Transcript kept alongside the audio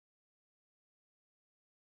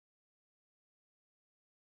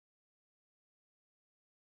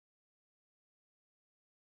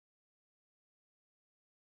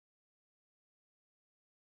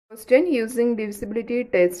Question using divisibility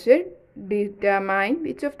test, determine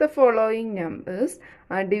which of the following numbers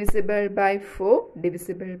are divisible by 4,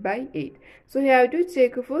 divisible by 8. So you have to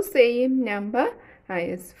check for same number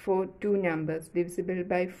as for two numbers, divisible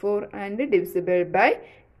by 4 and divisible by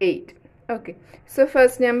 8. Okay, so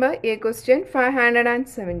first number, a question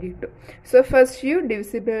 572. So first you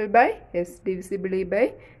divisible by,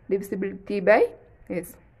 divisibility by,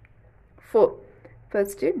 4.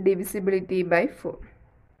 First divisibility by 4.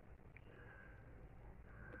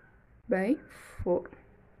 By 4.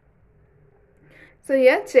 So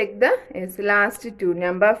here check the last two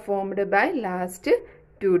number formed by last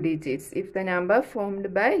two digits. If the number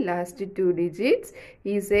formed by last two digits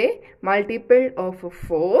is a multiple of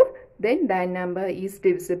 4, then that number is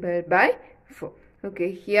divisible by 4.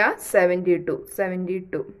 Okay, here 72.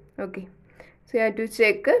 Okay, so you have to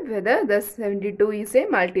check whether the 72 is a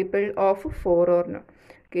multiple of 4 or not.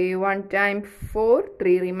 Okay, 1 times 4,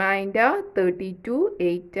 3 remainder, 32,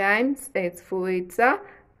 8 times 4 8s are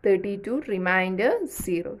 32, remainder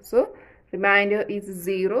 0. So, remainder is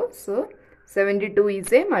 0. So, 72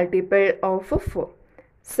 is a multiple of 4.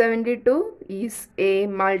 72 is a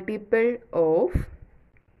multiple of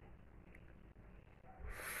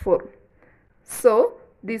 4. So,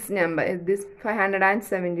 this number is this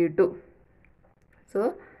 572.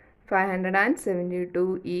 So,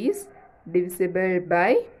 572 is divisible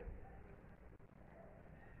by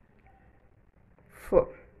 4.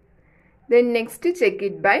 Then next check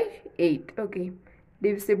it by 8. Okay,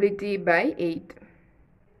 divisibility by 8.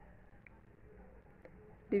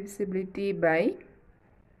 Divisibility by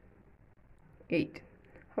 8.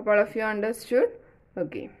 Hope all of you understood.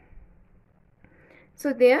 Okay.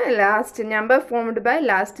 So there last number formed by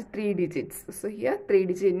last 3 digits. So here 3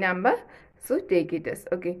 digit number. So take it as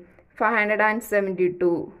okay.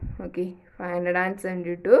 572. Okay,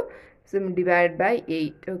 572. So divide by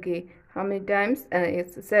 8. Okay, how many times?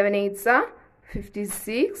 7 8s are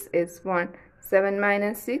 56 is 1. 7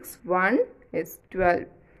 minus 6, 1 is 12.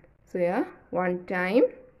 So yeah, 1 time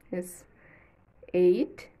is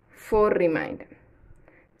 8, 4 remainder.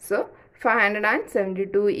 So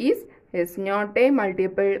 572 is not a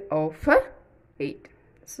multiple of 8.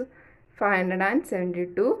 So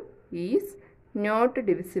 572 is not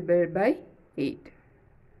divisible by 8.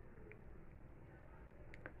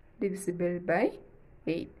 Divisible by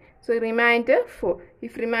 8. So remainder 4.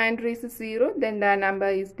 If remainder is 0, then the number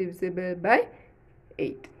is divisible by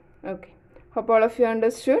 8. Okay. Hope all of you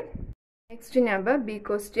understood. Next number, B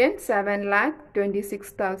question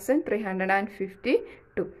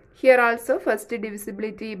 7,26,352. Here also first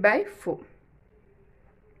divisibility by 4.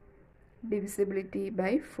 Divisibility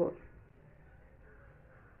by 4.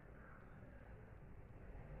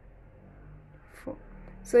 4.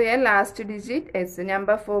 So here last digit is the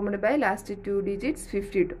number formed by last two digits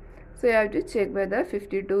 52. So you have to check whether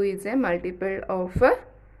 52 is a multiple of 4.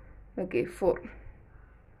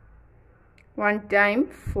 1 time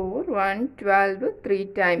 4, 1, 12, 3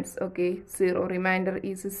 times. Okay, 0. Remainder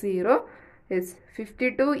is 0. Is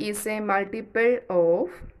 52 is a multiple of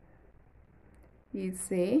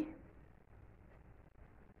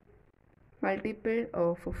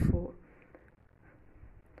 4.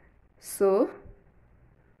 So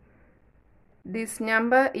this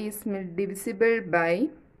number is divisible by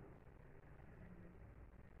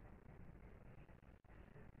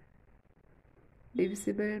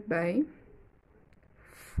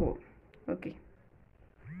 4. Okay,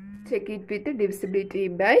 check it with divisibility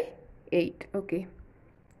by 8. Okay,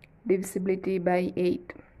 divisibility by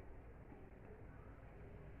 8.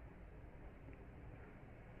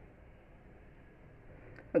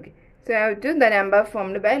 Okay, so I have to the number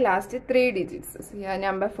formed by last 3 digits. So here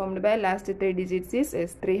number formed by last 3 digits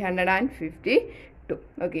is 352.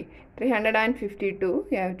 Okay, 352.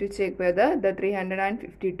 You have to check whether the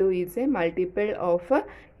 352 is a multiple of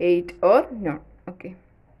 8 or not. Okay,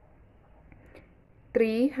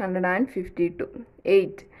 352.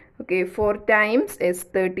 8. Okay, 4 times is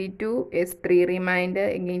 32 is 3 remainder,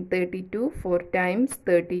 again 32, 4 times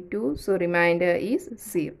 32, so remainder is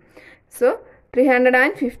 0. So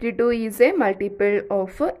 352 is a multiple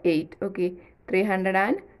of 8. Okay,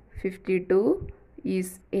 352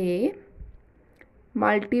 is a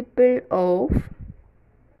multiple of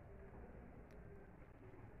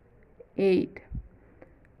 8.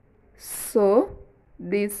 So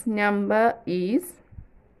this number is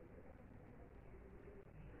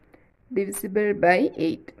divisible by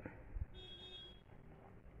 8.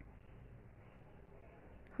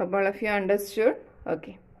 Hope all of you understood.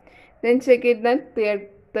 Okay. Then check it the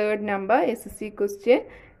third number, SSC question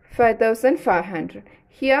 5500.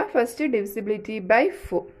 Here first divisibility by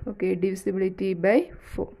 4. Okay, divisibility by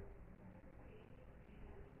 4.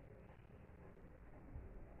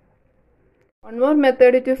 One more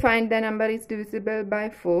method to find the number is divisible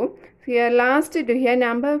by 4. So here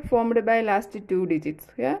number formed by last two digits.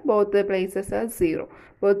 Here both the places are 0.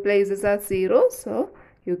 Both places are 0. So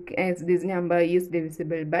this number is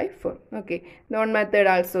divisible by 4. Okay. The one method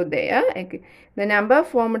also there. Okay. The number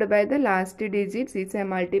formed by the last digits is a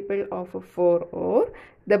multiple of 4, or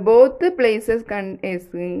the both the places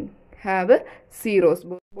have zeros.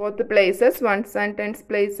 Both the places, ones and tens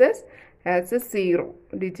places has 0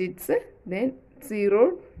 digits, then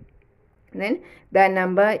 0, then the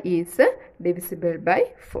number is divisible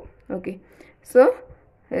by 4. Okay. So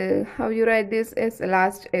how you write this as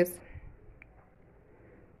last is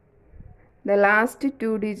the last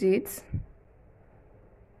two digits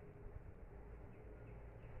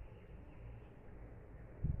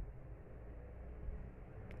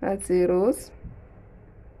are zeros.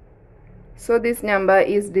 So this number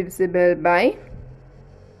is divisible by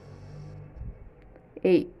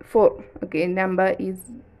 4. Okay, number is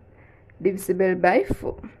divisible by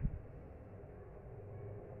 4.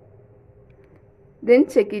 Then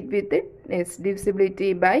check it with its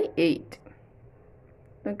divisibility by 8.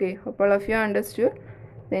 Okay, hope all of you understood.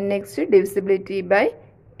 Then next divisibility by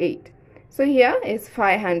 8. So here is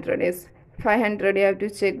 500. Is 500, you have to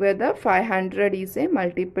check whether 500 is a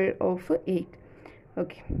multiple of 8.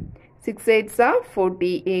 Okay. 6 8s are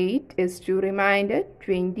 48 is 2 remainder,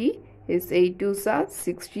 20 is 8 2s are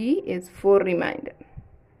 60 is 4 remainder.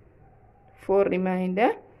 4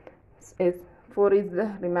 remainder is 4 is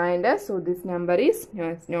the remainder, so this number is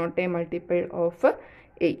not a multiple of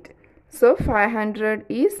 8. So 500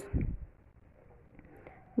 is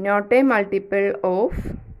not a multiple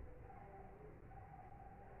of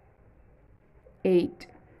 8.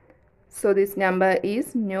 So this number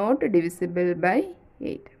is not divisible by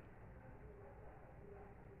 8.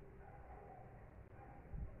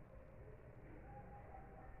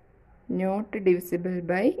 Not divisible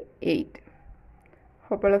by 8.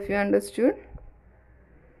 Hope all of you understood.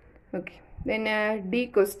 Okay. Then D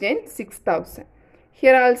question 6000.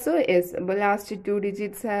 Here also is last two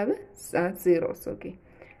digits have zeros. Okay.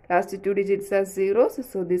 Last two digits are zeros.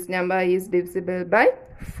 So this number is divisible by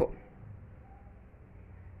 4.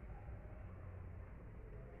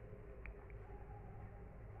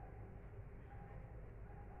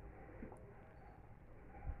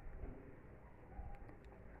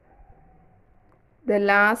 The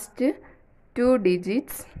last two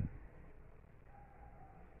digits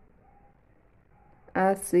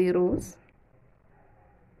are zeros.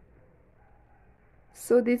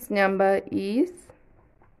 So this number is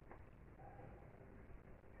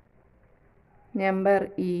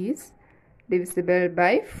divisible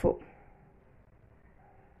by 4.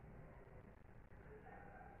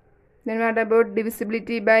 Then what about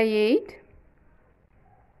divisibility by 8?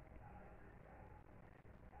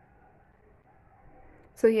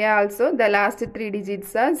 So here also the last three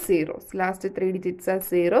digits are zeros. Last three digits are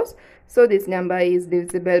zeros. So this number is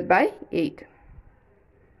divisible by 8.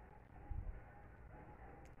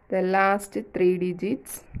 The last three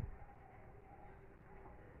digits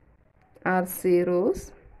are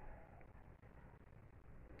zeros.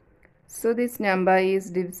 So this number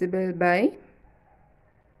is divisible by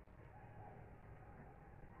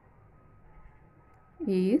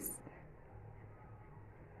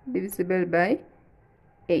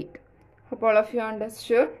 8. Hope all of you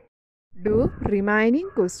understood. Do remaining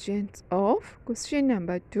questions of question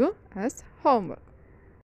number 2 as homework.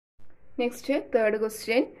 Next, third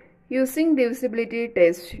question. Using divisibility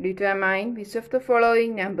test, determine which of the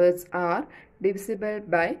following numbers are divisible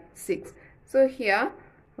by 6. So here,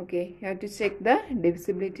 okay, you have to check the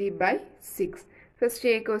divisibility by 6. First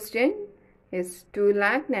A question is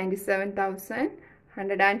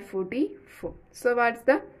 2,97,144. So what's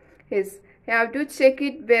the is? You have to check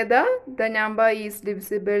it whether the number is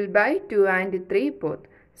divisible by 2 and 3 both.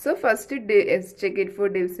 So first is check it for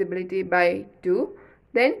divisibility by 2.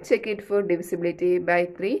 Then check it for divisibility by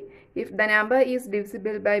 3. If the number is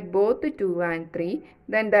divisible by both 2 and 3,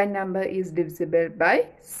 then that number is divisible by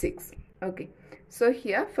 6. Okay. So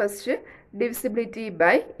here first divisibility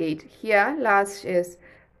by 8. Here last is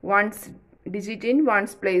one's digit in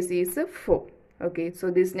one's place is 4. Okay. So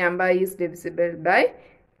this number is divisible by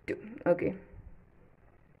 2. Okay.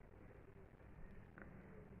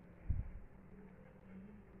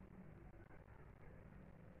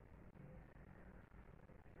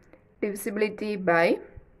 Divisibility by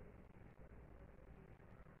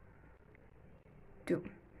 2.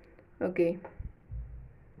 Okay.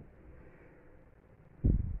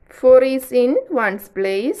 4 is in one's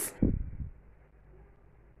place.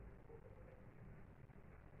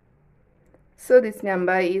 So this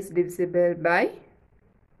number is divisible by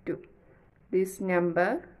 2. this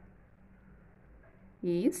number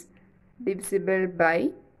is divisible by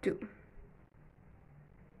 2.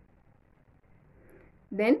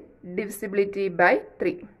 Then divisibility by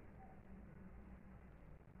 3.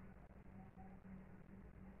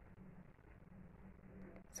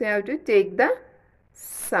 So you have to take the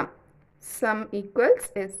sum. Sum equals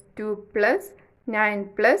is 2 plus 9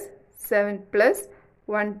 plus 7 plus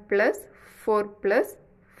 1 plus 4 plus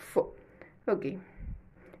 4. Okay.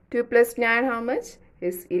 2 plus 9 how much?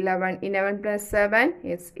 Is 11. 11 plus 7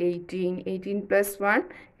 is 18. 18 plus 1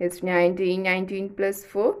 is 19. 19 plus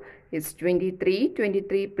 4 is 23.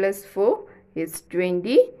 23 plus 4 is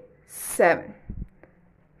 27.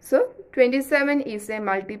 So 27 is a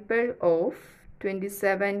multiple of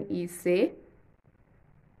 27 is a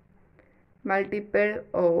multiple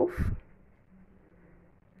of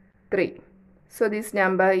 3. So this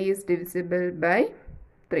number is divisible by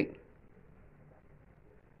 3.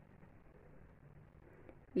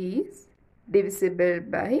 Is divisible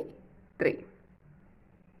by 3.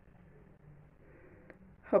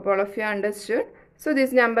 Hope all of you understood. So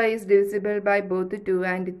this number is divisible by both 2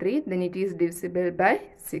 and 3. Then it is divisible by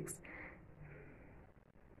 6.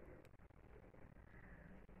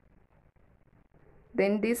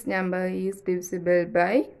 Then this number is divisible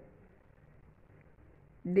by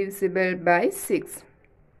 6.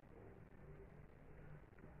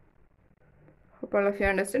 Hope all of you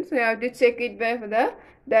understand. So you have to check it whether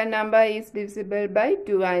the number is divisible by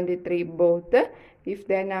 2 and 3 both. If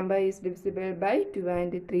the number is divisible by 2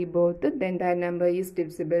 and 3 both, then the number is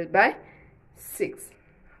divisible by 6.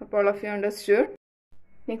 Hope all of you understood.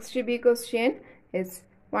 Next B question is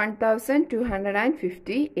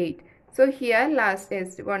 1258. So here last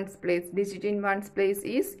is ones place, digit in ones place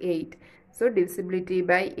is 8. So divisibility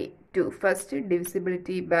by 2. First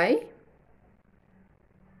divisibility by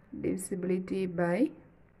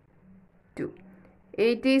 2.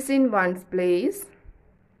 8 is in ones place.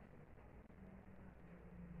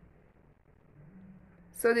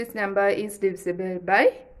 So this number is divisible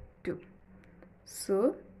by 2.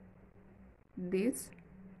 So this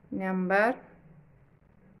number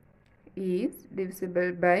is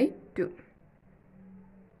divisible by 2.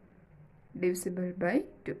 Divisible by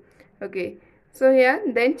 2. Okay. So here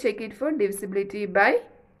then check it for divisibility by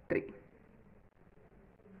 3.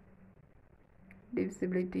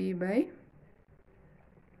 Divisibility by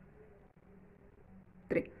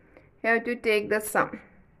 3. You have to take the sum.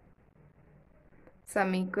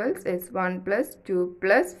 Sum equals is 1 plus 2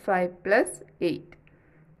 plus 5 plus 8.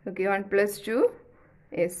 Okay, 1 plus 2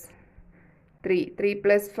 is 3. 3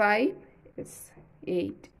 plus 5 is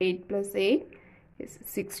 8. 8 plus 8 is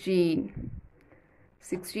 16.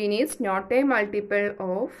 16 is not a multiple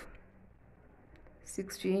of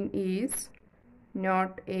 16 is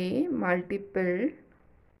not a multiple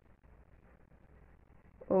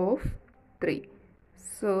of 3.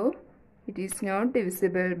 So it is not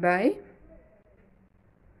divisible by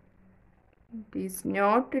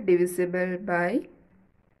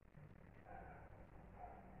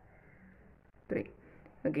 3.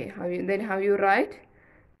 Okay, how you write?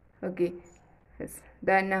 Okay, yes,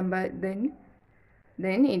 that number then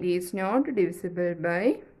it is not divisible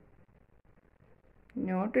by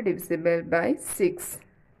 6.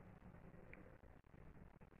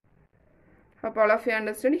 Hope all of you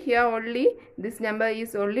understood. Here only this number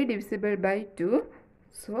is only divisible by 2.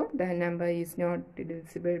 So the number is not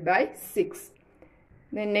divisible by 6.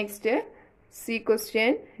 Then next C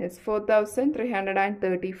question is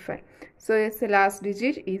 4335. So its last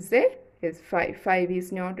digit is 5. 5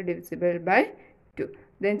 is not divisible by 2.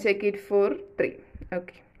 Then check it for 3.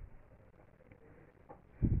 Okay.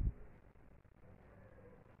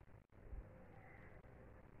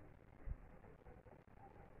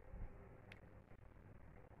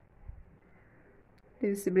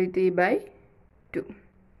 Divisibility by 2.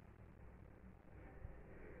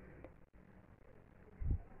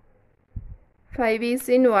 Five is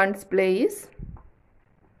in ones place.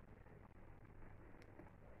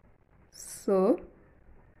 So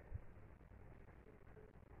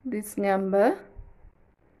this number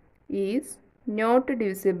is not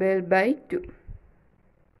divisible by 2.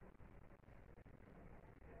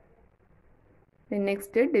 The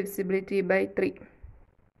next divisibility by 3.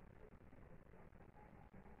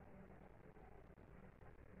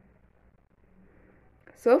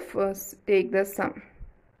 So first take the sum.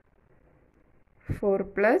 4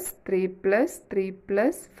 plus 3 plus 3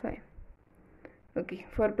 plus 5. Okay,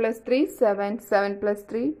 4 plus 3, 7, 7 plus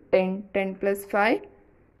 3, 10, 10 plus 5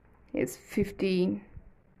 is 15.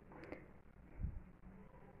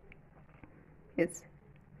 Yes,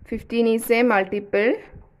 15 is a multiple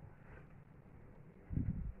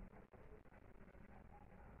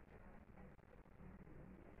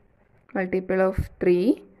multiple of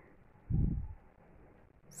 3.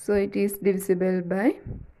 So it is divisible by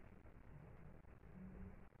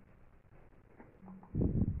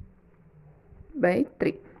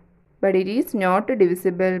 3. But it is not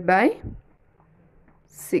divisible by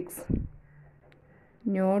 6.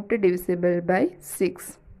 Not divisible by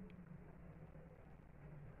 6.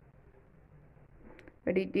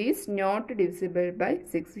 But it is not divisible by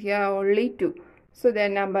 6. Here only 2. So the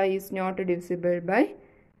number is not divisible by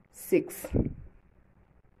 6.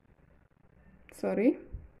 Sorry.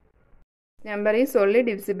 Number is only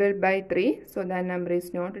divisible by 3. So that number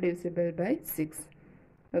is not divisible by 6.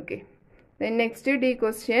 Okay. Then next D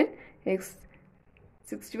question is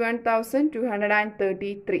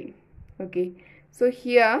 61,233. Okay. So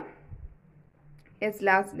here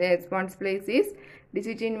ones place is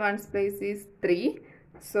digit in ones place is 3.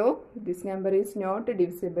 So this number is not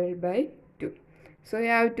divisible by 2. So you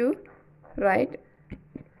have to write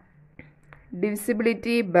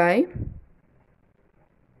divisibility by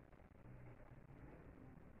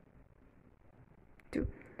 2.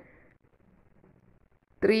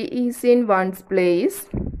 3 is in ones place.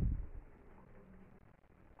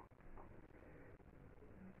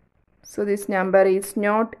 So this number is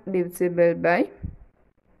not divisible by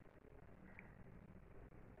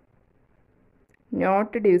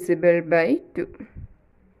 2.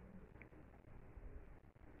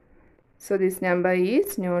 So this number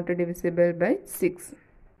is not divisible by 6.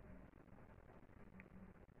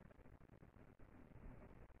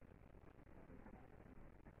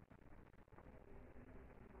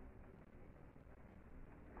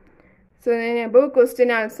 So in above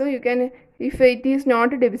question also you can, if it is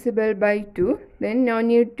not divisible by 2, then no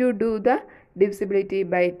need to do the divisibility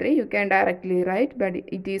by 3. You can directly write, but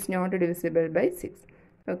it is not divisible by 6.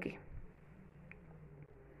 Okay.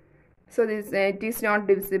 So this it is not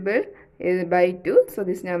divisible by 2. So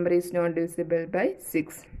this number is not divisible by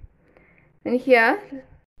 6. And here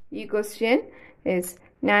E question is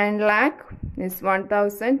 9 lakh is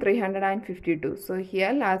 1,352. So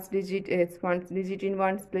here last digit is one digit in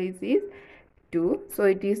ones place is 2. So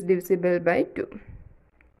it is divisible by 2.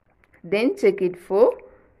 Then check it for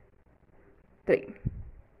 3.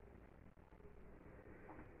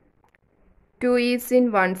 2 is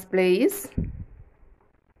in ones place.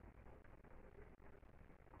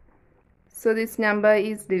 So this number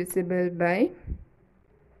is divisible by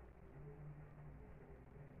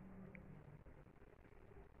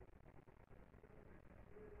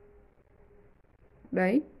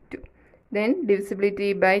 2. Then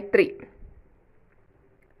divisibility by 3.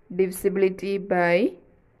 Divisibility by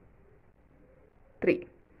 3.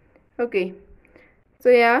 Okay. So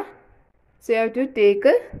yeah. So you have to take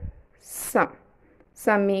a sum.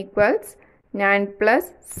 Sum equals 9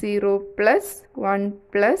 plus 0 plus 1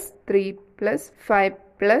 plus 3 plus 5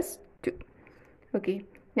 plus 2. Okay.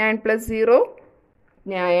 9 plus 0,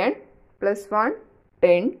 9 plus 1,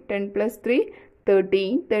 10. 10 plus 3,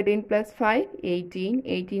 13. 13 plus 5, 18.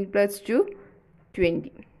 18 plus 2,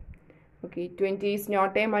 20. Okay. 20 is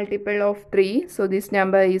not a multiple of 3. So this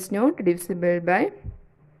number is not divisible by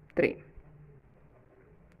 3.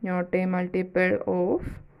 Not a multiple of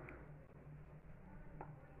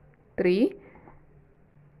 3.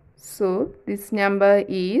 So this number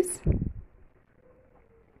is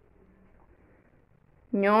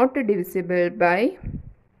not divisible by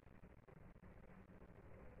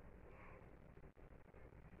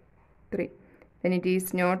 3. Then it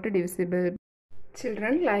is not divisible.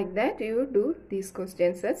 Children, like that you do these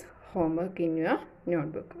questions as homework in your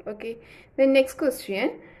notebook. Okay. The next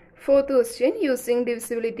question. Fourth question, using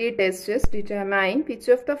divisibility tests, determine which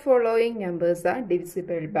of the following numbers are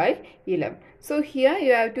divisible by 11. So here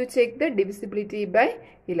you have to check the divisibility by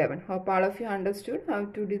 11. Hope all of you understood how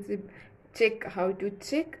to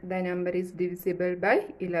check the number is divisible by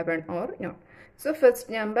 11 or not. So first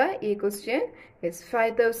number, A question is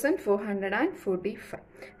 5,445.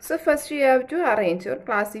 So first you have to arrange or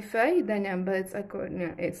classify the numbers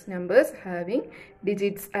according as numbers having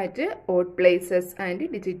digits at odd places and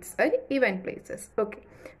digits at even places. Okay.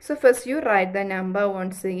 So first you write the number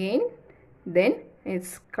once again, then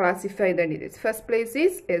it's classify the digits. First place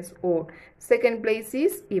is odd, second place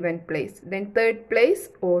is even place, then third place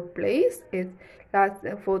odd place, is last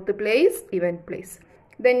fourth place even place.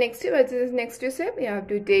 Then next step, you have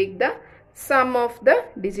to take the sum of the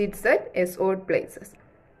digits at odd places.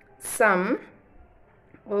 Sum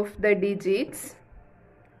of the digits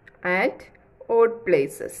at odd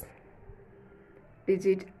places.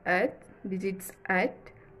 Digits at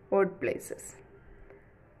odd places.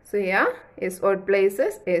 So here is odd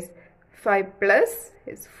places is 5 plus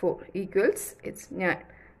is 4 equals it's 9.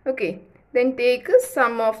 Okay. Then take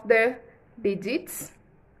sum of the digits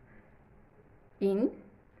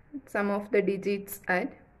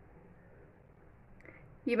at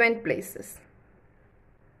even places.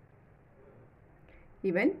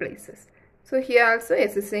 So here also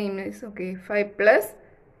is the same as, okay, 5 plus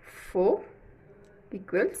 4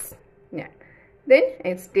 equals 9. Then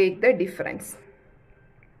let's take the difference.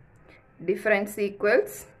 Difference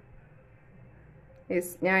equals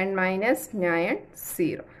is 9 minus 9,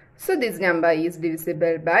 0. So this number is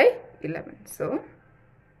divisible by 11. So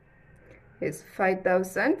is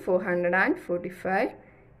 5445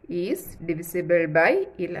 is divisible by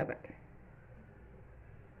 11.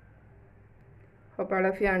 Hope all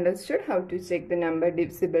of you understood how to check the number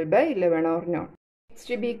divisible by 11 or not. Next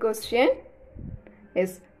B question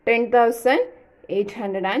is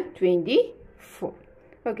 10,824.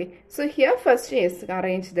 Okay, so here first is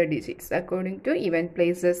arrange the digits according to even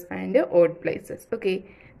places and odd places. Okay,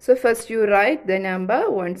 so first you write the number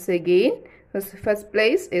once again. First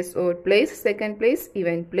place is odd place, second place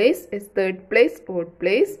even place, is third place odd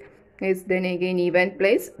place, is then again even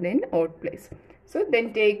place, then odd place. So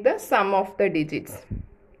then take the sum of the digits.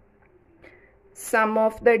 Sum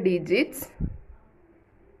of the digits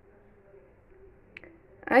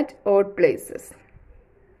at odd places.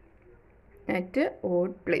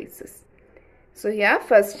 So here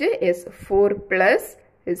first is 4 plus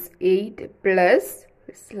is 8 plus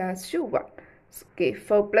is last 1. Okay,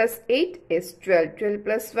 4 plus 8 is 12. 12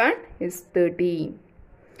 plus 1 is 13.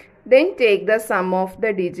 Then take the sum of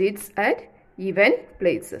the digits at even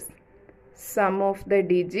places. Sum of the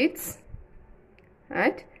digits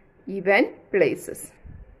at even places.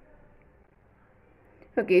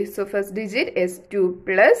 Okay, so first digit is 2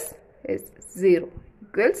 plus is 0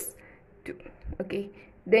 equals 2. Okay,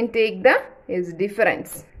 then take the is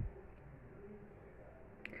difference.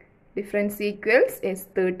 Difference equals is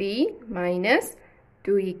 13 minus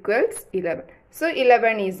 2 equals 11. So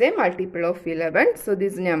 11 is a multiple of 11. So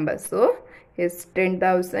this number is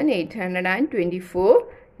 10,824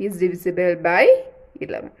 is divisible by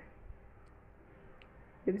 11.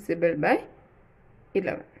 Divisible by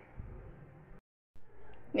 11.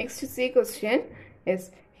 Next C question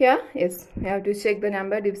is here is you have to check the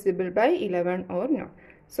number divisible by 11 or not.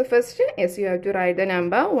 So first is you have to write the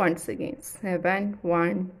number once again. 7,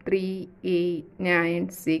 1, 3, 8, 9,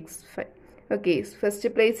 6, 5. Okay, so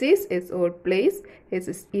first place is odd place,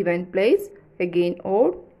 is even place, again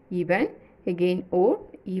odd, even, again odd,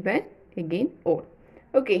 even, again odd.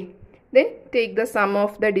 Okay, then take the sum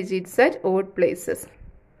of the digits at odd places.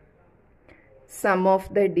 Sum of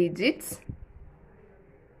the digits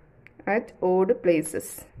at odd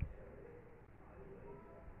places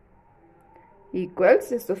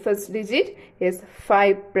equals, so first digit is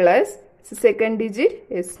 5 plus, so second digit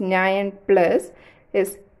is 9 plus,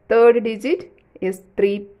 is third digit is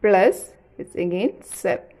 3 plus, it's again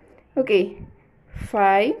 7. Okay,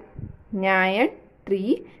 5, 9,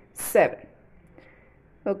 3, 7.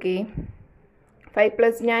 Okay, 5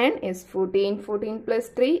 plus 9 is 14, 14 plus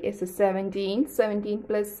 3 is 17, 17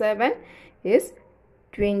 plus 7 is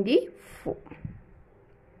 24.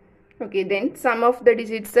 Okay, then sum of the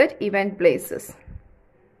digits at even places.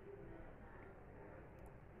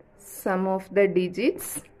 Sum of the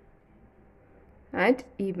digits at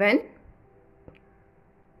even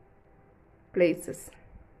places.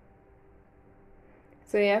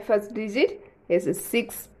 So here first digit is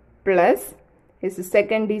 6 plus, is the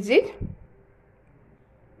second digit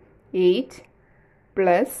 8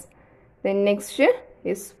 plus, then next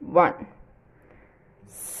is 1.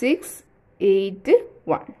 6, 8,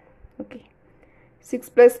 1. Okay, 6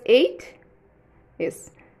 plus 8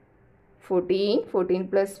 is 14, 14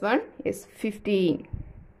 plus 1 is 15.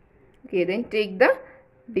 Okay, then take the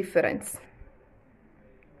difference.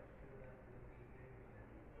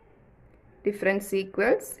 Difference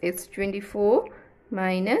equals is 24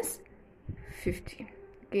 minus 15.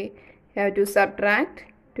 Okay, you have to subtract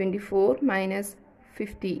 24 minus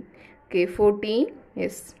 15. Okay, 14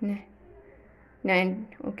 is 9.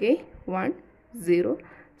 Okay, 1, 0.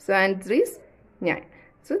 So answer is 9.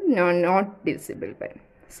 So not divisible by.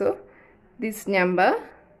 So this number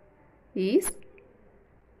is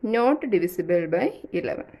not divisible by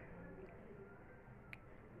 11.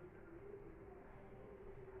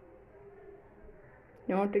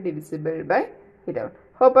 Not divisible by 11.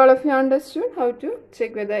 Hope all of you understood how to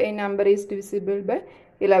check whether a number is divisible by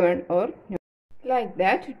 11 or not. Like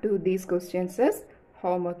that, do these questions as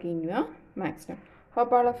homework in your maths.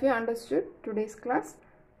 Hope all of you understood today's class.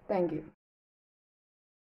 Thank you.